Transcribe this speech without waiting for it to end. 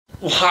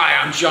Well,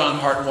 hi, I'm John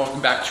Hart and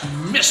welcome back to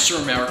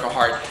Mr. America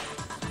Hart.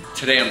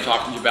 Today I'm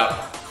talking to you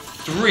about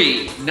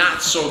 3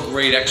 not so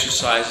great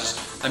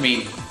exercises. I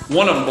mean,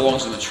 one of them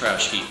belongs in the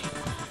trash heap.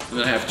 And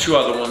then I have 2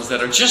 other ones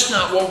that are just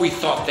not what we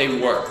thought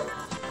they were.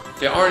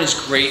 They aren't as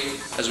great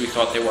as we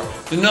thought they were.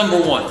 The number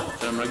 1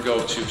 that I'm going to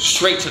go to,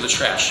 straight to the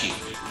trash heap,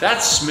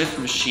 that's Smith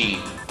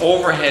machine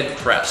overhead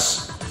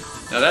press.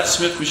 Now that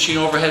Smith machine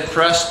overhead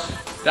press,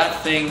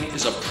 that thing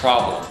is a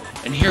problem.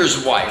 And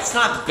here's why. It's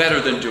not better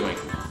than doing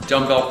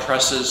dumbbell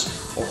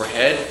presses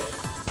overhead,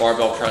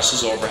 barbell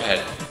presses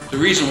overhead. The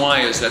reason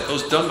why is that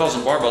those dumbbells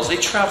and barbells, they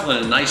travel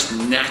in a nice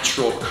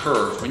natural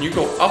curve. When you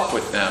go up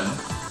with them,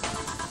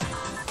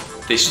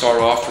 they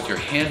start off with your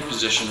hand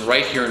position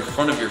right here in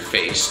front of your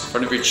face, in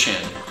front of your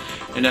chin.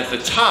 And at the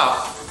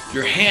top,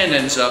 your hand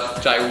ends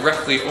up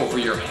directly over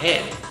your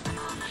head.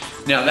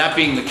 Now that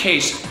being the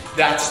case,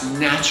 that's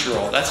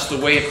natural. That's the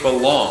way it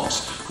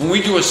belongs. When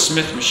we do a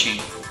Smith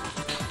machine,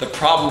 the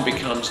problem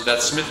becomes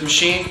that Smith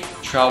machine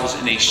travels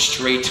in a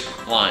straight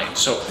line.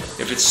 So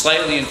if it's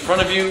slightly in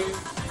front of you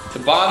at the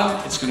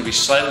bottom, it's going to be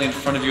slightly in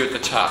front of you at the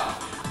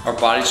top. Our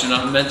bodies are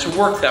not meant to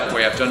work that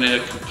way. I've done a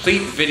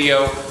complete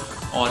video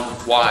on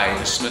why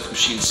the Smith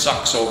machine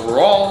sucks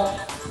overall,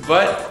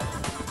 but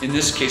in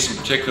this case in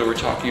particular, we're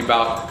talking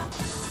about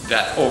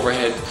that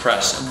overhead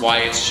press and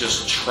why it's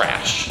just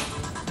trash.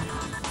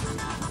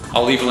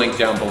 I'll leave a link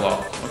down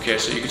below. Okay,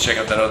 so you can check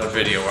out that other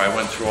video where I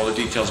went through all the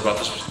details about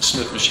the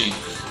Smith machine.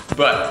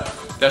 But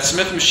that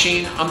Smith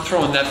machine, I'm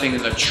throwing that thing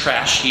in the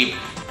trash heap.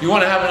 You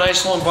want to have a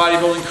nice long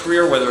bodybuilding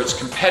career, whether it's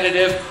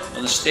competitive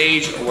on the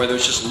stage or whether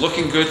it's just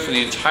looking good for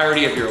the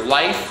entirety of your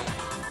life,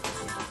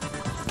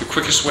 the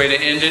quickest way to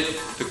end it,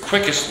 the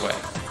quickest way,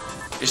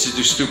 is to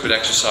do stupid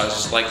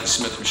exercises like the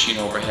Smith machine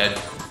overhead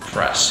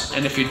press.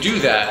 And if you do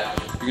that,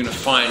 you're going to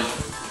find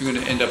you're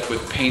going to end up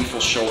with painful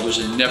shoulders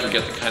and never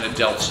get the kind of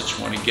delts that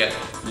you want to get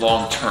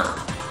long term.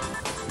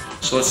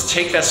 So let's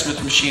take that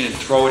Smith machine and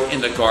throw it in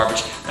the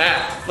garbage.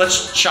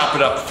 Let's chop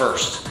it up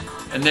first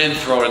and then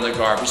throw it in the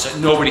garbage.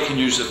 Nobody can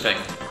use the thing.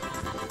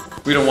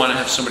 We don't want to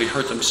have somebody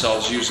hurt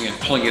themselves using it,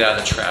 pulling it out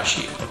of the trash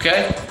heap,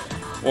 okay?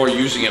 Or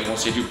using it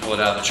once they do pull it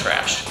out of the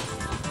trash.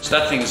 So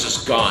that thing is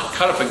just gone,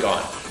 cut up and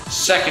gone.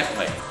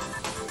 Secondly,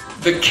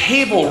 the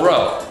cable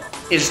row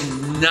is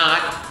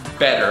not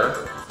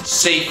better,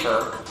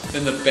 safer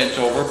than the bent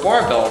over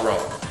barbell row.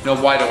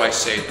 Now why do I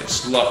say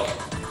this? Look,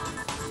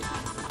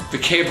 the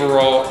cable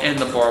row and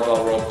the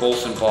barbell row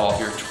both involve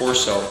your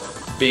torso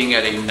being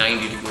at a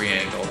 90-degree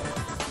angle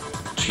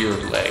to your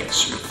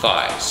legs, your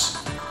thighs.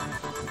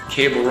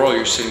 Cable row,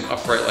 you're sitting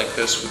upright like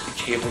this with the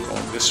cable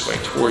going this way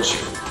towards you.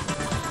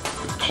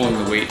 You're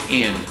pulling the weight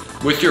in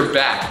with your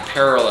back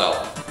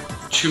parallel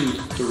to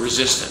the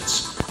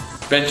resistance.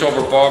 Bent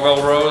over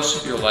barbell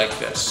rows, you're like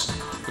this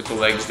with the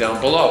legs down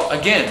below.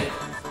 Again,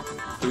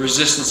 the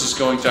resistance is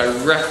going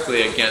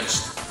directly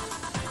against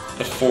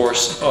the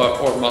force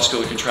or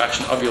muscular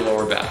contraction of your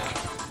lower back.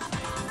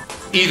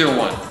 Either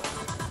one,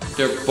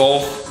 they're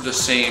both the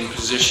same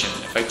position.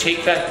 If I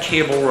take that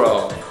cable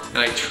row and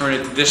I turn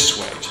it this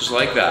way, just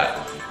like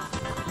that,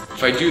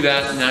 if I do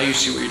that, now you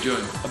see what you're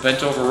doing, a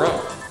bent over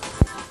row.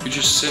 You're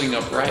just sitting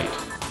upright.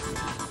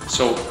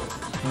 So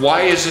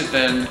why is it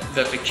then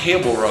that the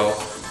cable row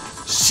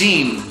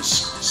seems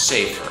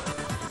safer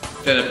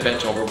than a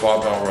bent over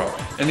barbell row?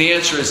 And the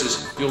answer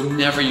is you'll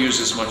never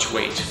use as much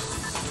weight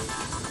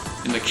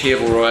in the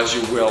cable row as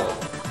you will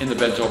in the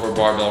bent over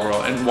barbell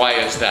row. And why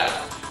is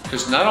that?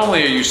 Because not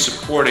only are you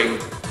supporting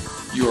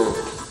your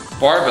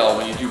barbell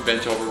when you do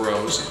bent over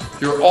rows,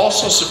 you're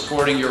also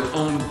supporting your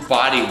own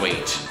body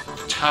weight,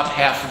 the top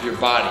half of your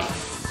body,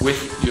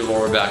 with your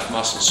lower back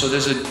muscles. So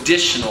there's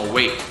additional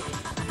weight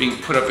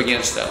being put up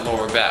against that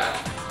lower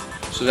back.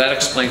 So that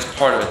explains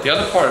part of it. The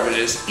other part of it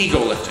is ego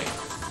lifting.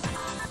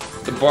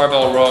 The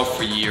barbell row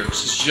for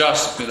years has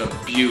just been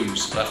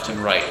abused left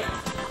and right.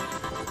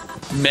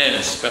 Men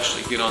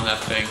especially get on that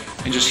thing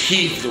and just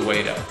heave the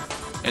weight up.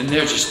 And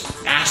they're just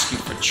asking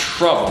for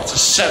trouble. It's a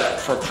setup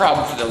for a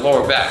problem for their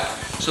lower back.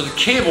 So the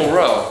cable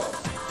row,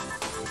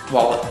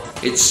 while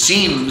it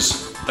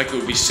seems like it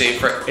would be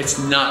safer, it's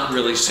not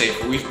really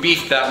safer. We've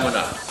beefed that one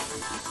up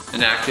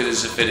and acted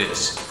as if it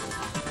is.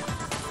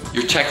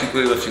 You're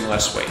technically lifting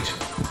less weight.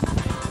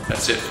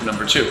 That's it for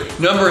number 2.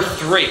 Number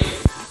 3,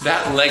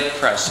 that leg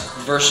press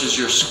versus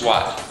your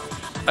squat.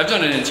 I've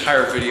done an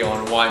entire video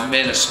on why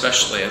men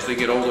especially, as they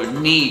get older,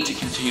 need to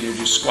continue to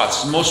do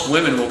squats. Most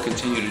women will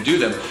continue to do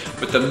them,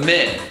 but the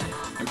men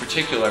in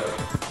particular,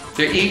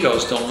 their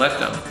egos don't let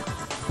them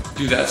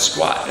do that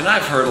squat. And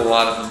I've heard a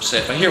lot of them say,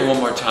 if I hear one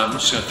more time, I'm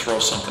just going to throw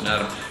something at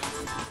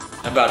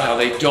them about how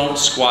they don't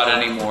squat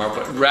anymore,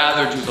 but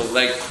rather do the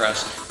leg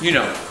press, you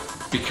know,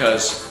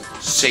 because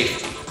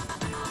safety,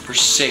 for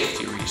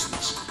safety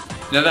reasons.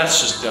 Now that's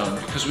just dumb,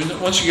 because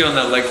once you get on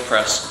that leg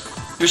press,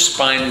 your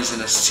spine is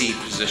in a C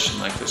position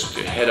like this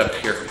with your head up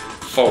here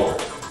forward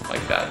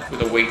like that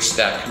with a weight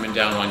stack coming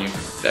down on you,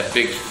 that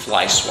big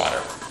fly swatter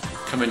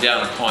coming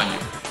down upon you.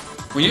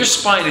 When your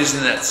spine is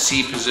in that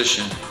C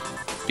position,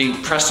 being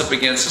pressed up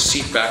against a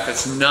seat back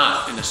that's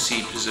not in a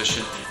C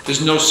position.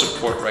 There's no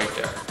support right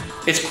there.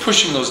 It's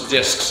pushing those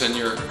discs and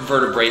your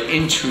vertebrae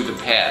into the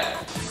pad.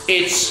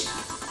 It's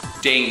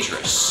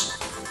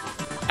dangerous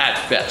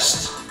at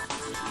best.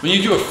 When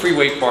you do a free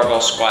weight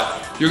barbell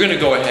squat, you're gonna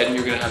go ahead and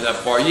you're gonna have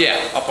that bar, yeah,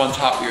 up on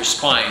top of your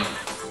spine,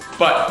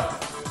 but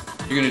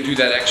you're gonna do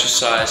that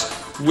exercise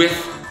with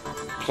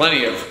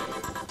plenty of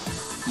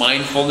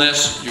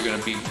mindfulness. You're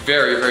gonna be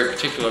very, very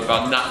particular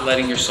about not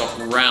letting yourself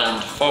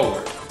round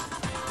forward.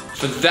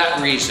 For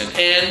that reason,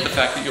 and the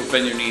fact that you'll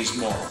bend your knees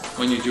more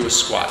when you do a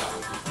squat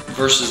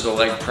versus the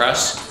leg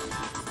press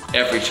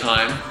every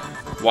time.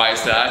 Why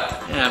is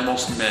that? Yeah,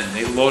 most men,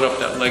 they load up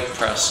that leg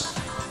press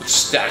with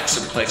stacks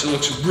of plates. It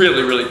looks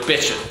really, really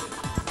bitchin'.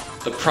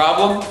 The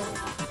problem,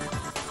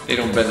 they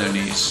don't bend their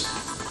knees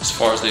as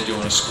far as they do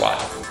in a squat.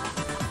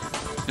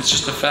 It's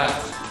just a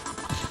fact.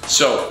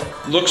 So,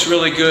 looks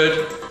really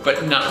good,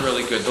 but not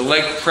really good. The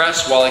leg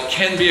press, while it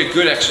can be a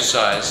good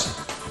exercise,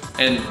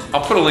 and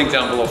I'll put a link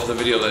down below for the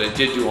video that I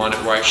did do on it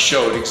where I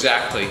showed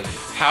exactly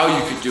how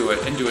you could do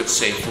it and do it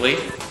safely.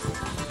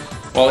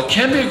 While it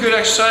can be a good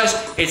exercise,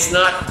 it's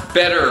not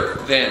better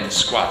than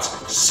squats,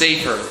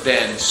 safer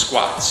than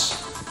squats.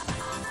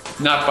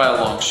 Not by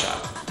a long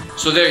shot.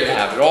 So there you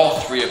have it, all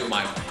three of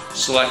my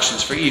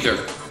selections for either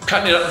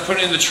cutting it up and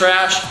putting it in the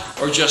trash,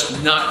 or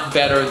just not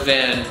better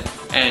than,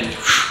 and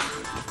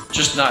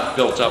just not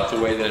built up the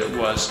way that it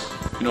was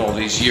in all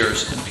these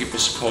years and people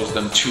suppose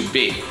them to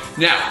be.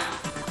 Now,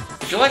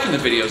 if you're liking the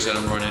videos that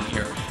I'm running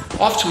here,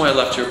 off to my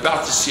left, you're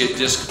about to see a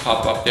disc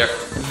pop up there.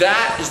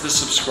 That is the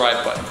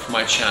subscribe button for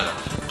my channel.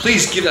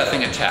 Please give that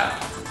thing a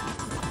tap.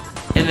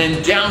 And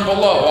then down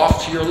below,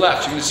 off to your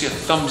left, you're gonna see a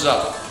thumbs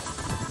up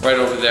right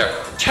over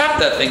there. Tap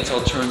that thing till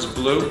it turns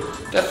blue.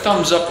 That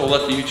thumbs up will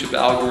let the YouTube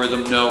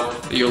algorithm know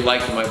that you're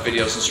liking my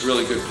videos. It's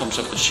really good, pumps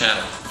up the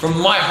channel. From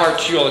my heart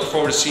to you, I look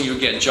forward to seeing you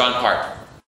again. John Hart.